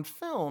 well, on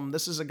film,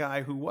 this is a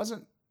guy who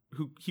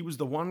he was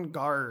the one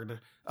guard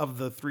of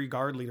the 3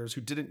 guard leaders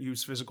who didn't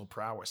use physical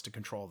prowess to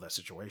control the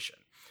situation.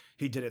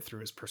 He did it through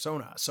his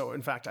persona. So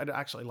in fact, I'd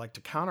actually like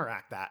to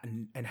counteract that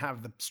and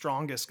have the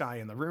strongest guy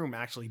in the room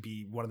actually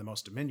be one of the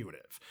most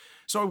diminutive.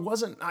 So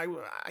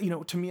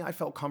to me, I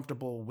felt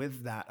comfortable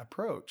with that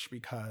approach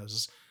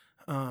because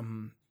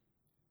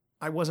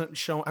I wasn't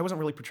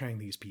really portraying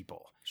these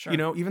people.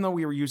 Sure. Even though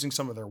we were using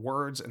some of their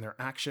words and their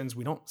actions,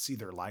 we don't see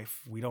their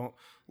life. We don't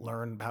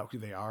learn about who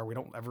they are. We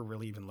don't ever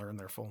really even learn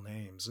their full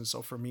names. And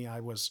so for me, I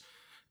was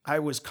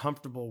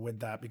comfortable with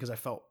that because I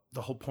felt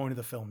the whole point of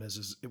the film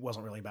is it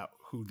wasn't really about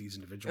who these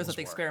individuals were. It was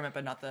the experiment,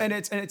 but not the. And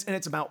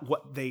it's about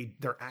what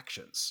their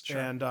actions. Sure.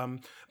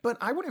 And but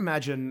I would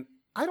imagine,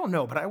 I don't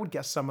know, but I would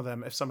guess some of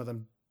them, if some of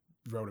them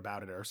wrote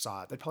about it or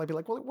saw it, they'd probably be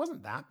like, well, it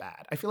wasn't that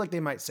bad. I feel like they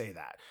might say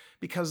that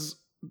because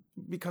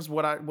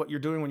what you're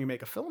doing when you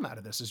make a film out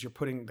of this is you're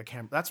putting the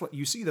camera. That's what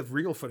you see, the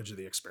real footage of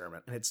the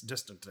experiment, and it's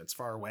distant and it's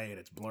far away and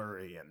it's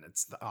blurry and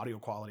the audio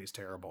quality is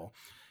terrible.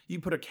 You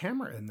put a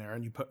camera in there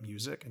and you put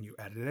music and you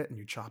edit it and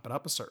you chop it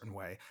up a certain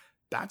way.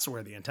 That's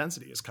where the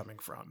intensity is coming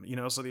from,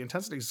 so the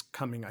intensity is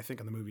coming, I think,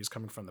 in the movie is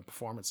coming from the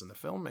performance and the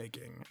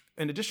filmmaking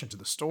in addition to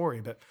the story.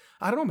 But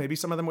I don't know, maybe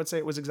some of them would say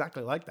it was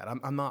exactly like that.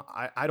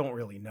 I don't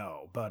really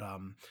know, but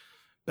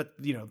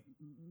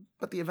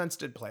the events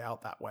did play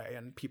out that way,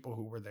 and people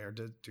who were there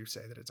do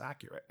say that it's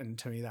accurate. And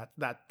to me,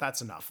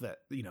 that's enough that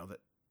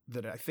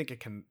I think it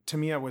can. To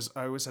me, I always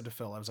said to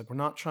Phil, I was like, we're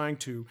not trying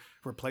to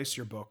replace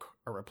your book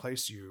or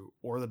replace you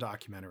or the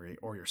documentary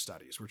or your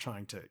studies. We're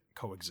trying to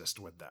coexist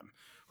with them.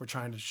 We're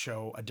trying to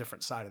show a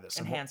different side of this.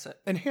 Enhance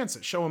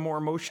it. Show a more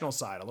emotional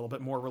side, a little bit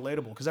more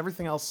relatable, because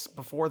everything else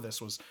before this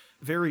was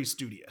very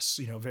studious,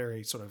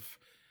 very sort of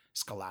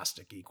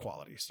scholastic-y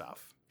quality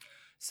stuff.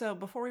 So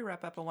before we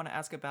wrap up, I want to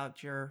ask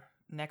about your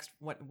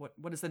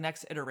what is the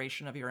next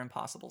iteration of your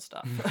impossible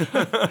stuff?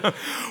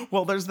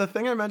 Well, there's the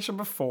thing I mentioned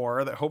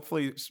before that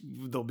hopefully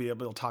they'll be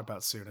able to talk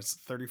about soon. It's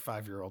a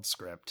 35-year-old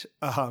script.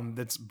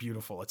 That's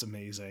beautiful. It's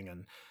amazing.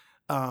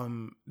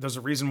 And there's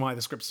a reason why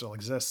the script still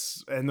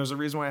exists. And there's a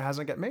reason why it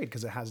hasn't get made,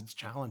 because it has its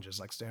challenges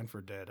like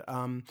Stanford did.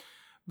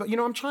 But,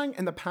 I'm trying.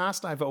 In the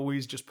past, I've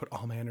always just put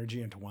all my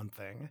energy into one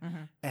thing.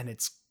 Mm-hmm. And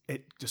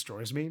it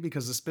destroys me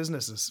because this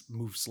business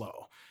moves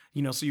slow.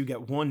 So you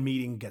get one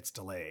meeting gets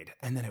delayed,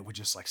 and then it would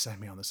just like send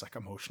me on this like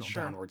emotional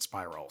downward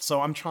spiral.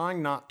 So I'm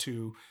trying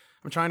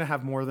to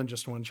have more than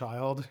just one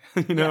child,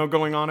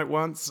 going on at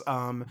once,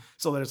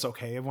 so that it's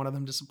okay if one of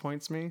them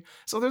disappoints me.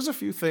 So there's a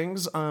few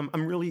things. I'm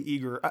really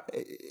eager.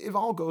 If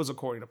all goes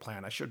according to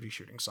plan, I should be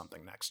shooting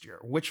something next year.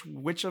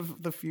 Which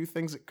of the few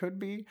things it could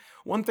be?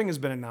 One thing has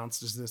been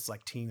announced is this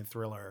like teen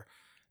thriller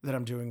that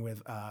I'm doing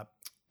with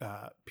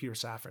Peter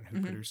Safran,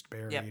 who produced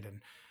Buried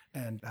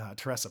and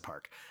Teresa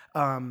Park.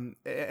 And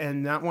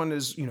that one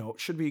is,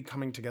 should be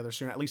coming together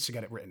soon, at least to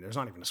get it written. There's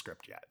not even a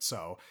script yet.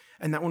 So,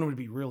 and that one would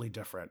be really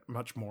different,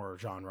 much more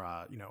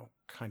genre,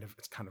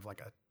 it's kind of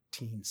like a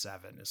teen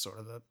 7 is sort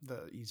of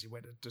the easy way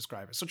to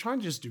describe it. So trying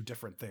to just do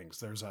different things.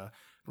 There's a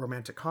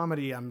romantic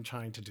comedy I'm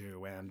trying to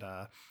do, and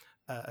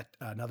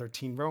another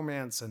teen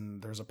romance,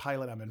 and there's a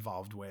pilot I'm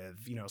involved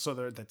with, so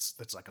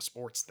that's like a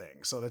sports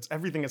thing. So that's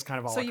everything is kind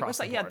of all across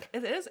the board. Yeah,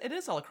 it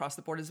is all across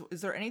the board.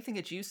 Is there anything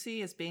that you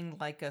see as being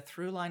like a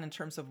through line in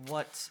terms of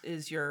what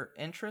is your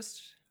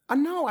interest?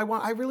 No,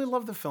 I really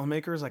love the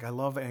filmmakers. Like I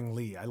love Ang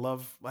Lee. I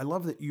love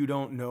that you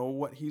don't know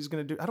what he's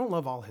going to do. I don't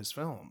love all his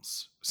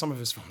films. Some of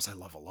his films I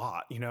love a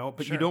lot,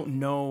 but you don't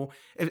know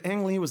if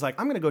Ang Lee was like,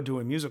 I'm going to go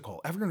do a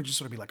musical. Everyone would just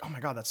sort of be like, oh my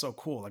God, that's so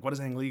cool. Like, what is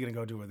Ang Lee going to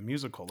go do with a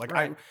musical? Like,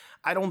 right.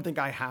 I don't think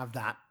I have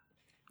that,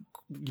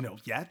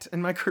 yet in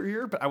my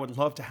career, but I would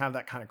love to have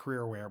that kind of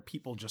career where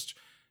people just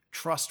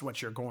trust what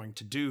you're going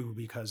to do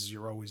because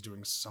you're always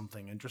doing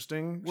something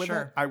interesting with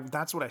it.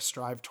 That's what I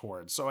strive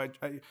towards. So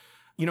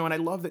and I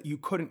love that you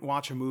couldn't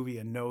watch a movie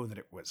and know that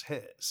it was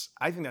his.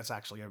 I think that's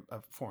actually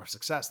a form of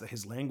success, that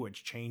his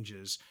language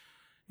changes.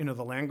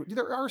 The language,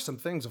 there are some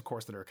things, of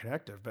course, that are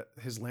connective, but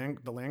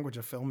the language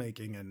of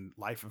filmmaking and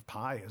Life of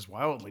Pi is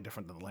wildly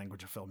different than the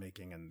language of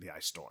filmmaking and The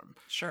Ice Storm.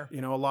 Sure.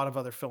 A lot of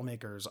other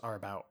filmmakers are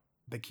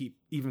they keep,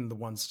 even the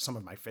ones, some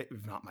of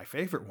if not my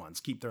favorite ones,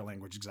 keep their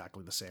language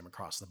exactly the same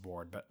across the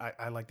board. But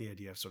I like the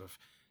idea of sort of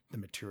the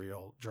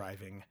material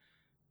driving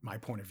my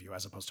point of view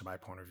as opposed to my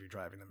point of view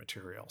driving the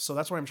material. So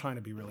that's why I'm trying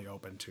to be really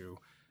open to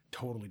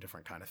totally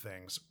different kind of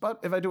things. But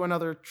if I do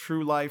another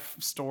true life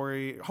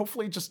story,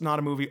 hopefully just not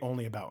a movie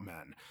only about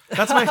men.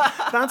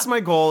 That's my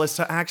goal, is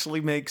to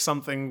actually make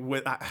something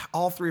with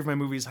all three of my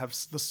movies have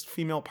the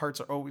female parts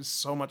are always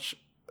so much.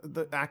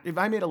 If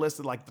I made a list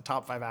of like the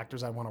top 5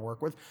 actors I want to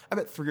work with, I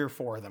bet 3 or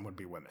 4 of them would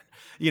be women,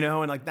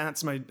 and like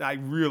that's I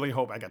really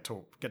hope I get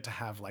to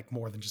have like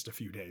more than just a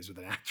few days with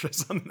an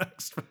actress on the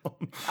next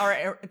film. All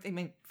right. I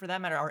mean, for that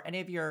matter, are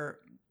any of your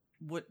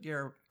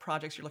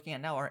projects you're looking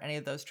at now, are any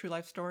of those true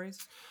life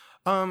stories?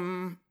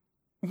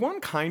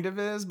 One kind of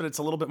is, but it's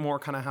a little bit more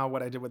kind of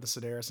what I did with the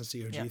Sedaris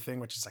and COG thing,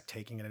 which is like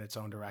taking it in its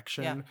own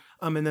direction. Yeah.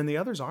 And then the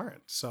others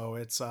aren't. So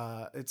it's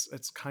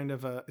kind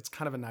of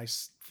a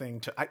nice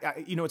thing to,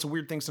 it's a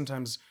weird thing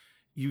sometimes.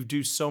 You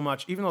do so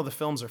much, even though the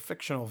films are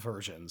fictional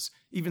versions,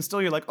 even still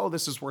you're like, oh,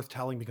 this is worth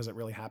telling because it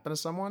really happened to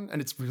someone.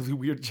 And it's really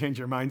weird to change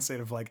your mindset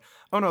of like,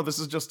 oh no, this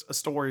is just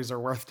stories are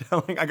worth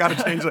telling. I got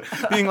to change it.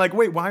 Being like,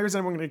 wait, why is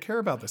anyone going to care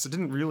about this? It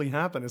didn't really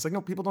happen. It's like,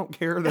 no, people don't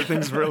care that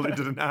things really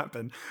didn't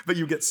happen. But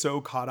you get so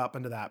caught up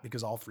into that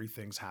because all 3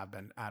 things have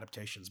been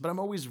adaptations. But I'm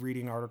always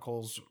reading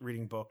articles,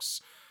 reading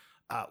books,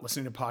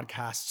 listening to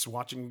podcasts,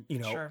 watching,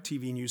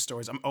 TV news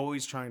stories. I'm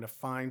always trying to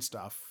find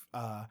stuff.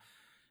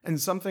 And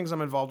some things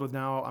I'm involved with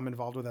now, I'm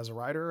involved with as a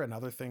writer, and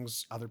other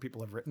things, other people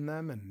have written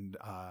them, and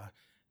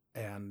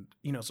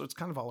so it's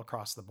kind of all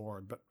across the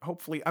board. But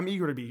hopefully, I'm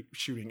eager to be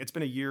shooting. It's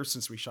been a year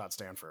since we shot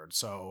Stanford,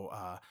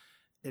 so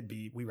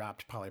we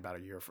wrapped probably about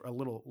a year,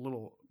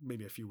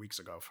 maybe a few weeks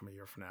ago from a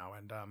year from now,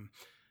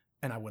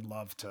 and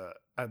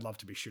I'd love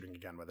to be shooting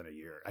again within a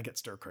year. I get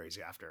stir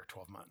crazy after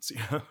 12 months.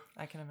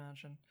 I can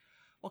imagine.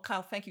 Well,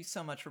 Kyle, thank you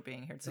so much for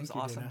being here. This was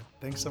awesome. Dana.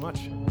 Thanks so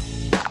much.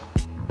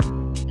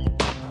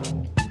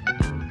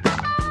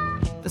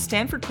 The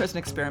Stanford Prison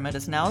Experiment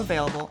is now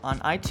available on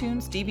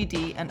iTunes,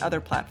 DVD, and other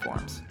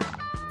platforms.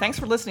 Thanks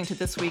for listening to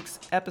this week's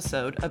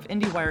episode of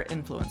Indiewire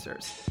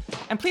Influencers.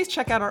 And please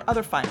check out our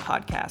other fine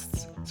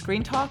podcasts,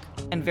 Screen Talk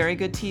and Very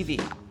Good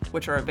TV,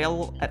 which are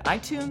available at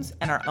iTunes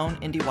and our own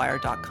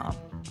Indiewire.com.